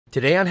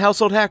Today on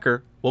Household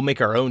Hacker, we'll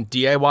make our own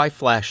DIY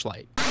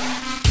flashlight.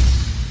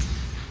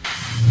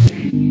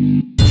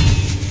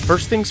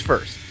 First things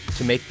first,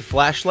 to make the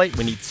flashlight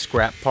we need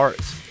scrap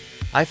parts.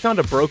 I found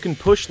a broken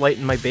push light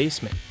in my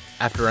basement.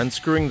 After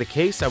unscrewing the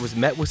case, I was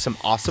met with some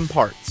awesome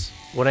parts.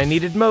 What I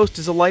needed most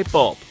is a light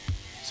bulb,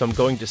 so I'm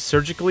going to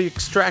surgically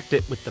extract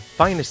it with the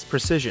finest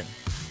precision.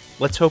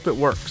 Let's hope it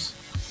works.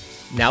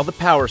 Now the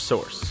power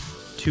source.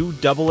 2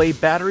 AA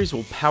batteries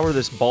will power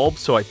this bulb,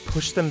 so I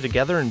pushed them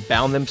together and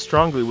bound them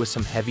strongly with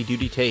some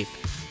heavy-duty tape.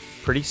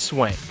 Pretty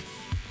swank.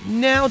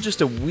 Now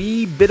just a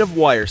wee bit of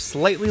wire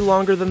slightly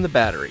longer than the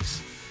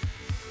batteries.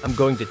 I'm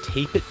going to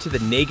tape it to the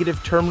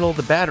negative terminal of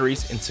the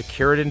batteries and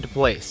secure it into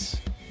place.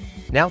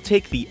 Now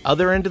take the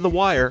other end of the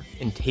wire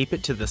and tape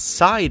it to the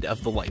side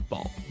of the light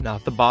bulb,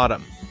 not the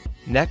bottom.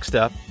 Next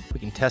up, we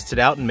can test it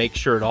out and make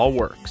sure it all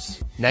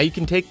works. Now you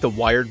can take the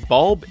wired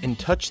bulb and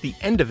touch the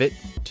end of it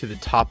to the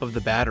top of the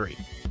battery.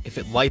 If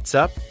it lights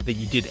up, then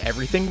you did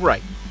everything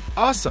right.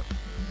 Awesome!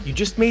 You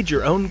just made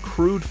your own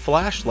crude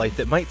flashlight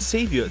that might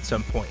save you at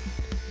some point.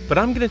 But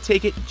I'm going to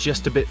take it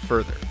just a bit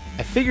further.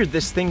 I figured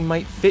this thing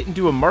might fit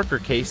into a marker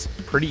case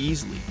pretty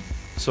easily.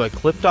 So I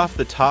clipped off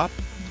the top,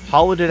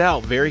 hollowed it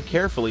out very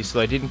carefully so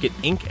I didn't get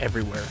ink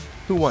everywhere.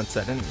 Who wants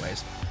that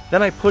anyways?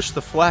 Then I pushed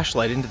the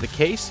flashlight into the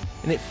case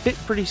and it fit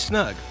pretty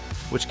snug,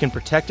 which can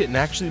protect it and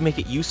actually make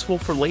it useful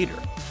for later.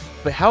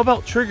 But how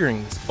about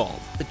triggering this bulb?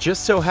 It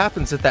just so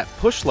happens that that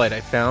push light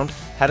I found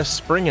had a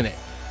spring in it.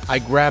 I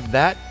grabbed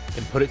that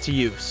and put it to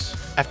use.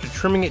 After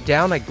trimming it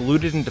down, I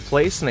glued it into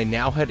place and I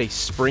now had a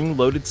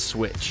spring-loaded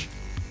switch.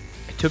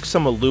 I took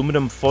some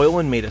aluminum foil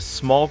and made a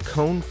small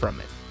cone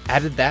from it.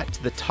 Added that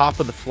to the top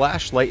of the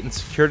flashlight and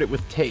secured it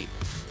with tape.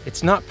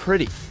 It's not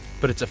pretty,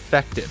 but it's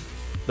effective.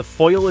 The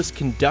foil is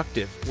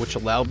conductive, which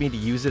allowed me to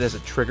use it as a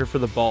trigger for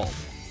the bulb.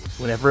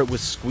 Whenever it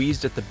was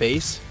squeezed at the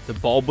base, the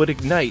bulb would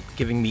ignite,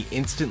 giving me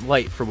instant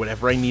light for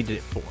whatever I needed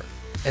it for.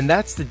 And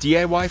that's the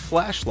DIY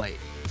flashlight.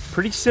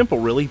 Pretty simple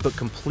really, but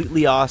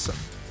completely awesome.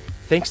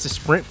 Thanks to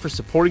Sprint for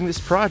supporting this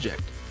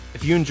project.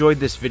 If you enjoyed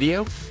this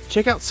video,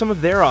 check out some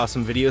of their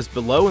awesome videos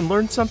below and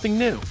learn something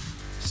new.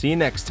 See you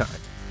next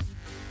time.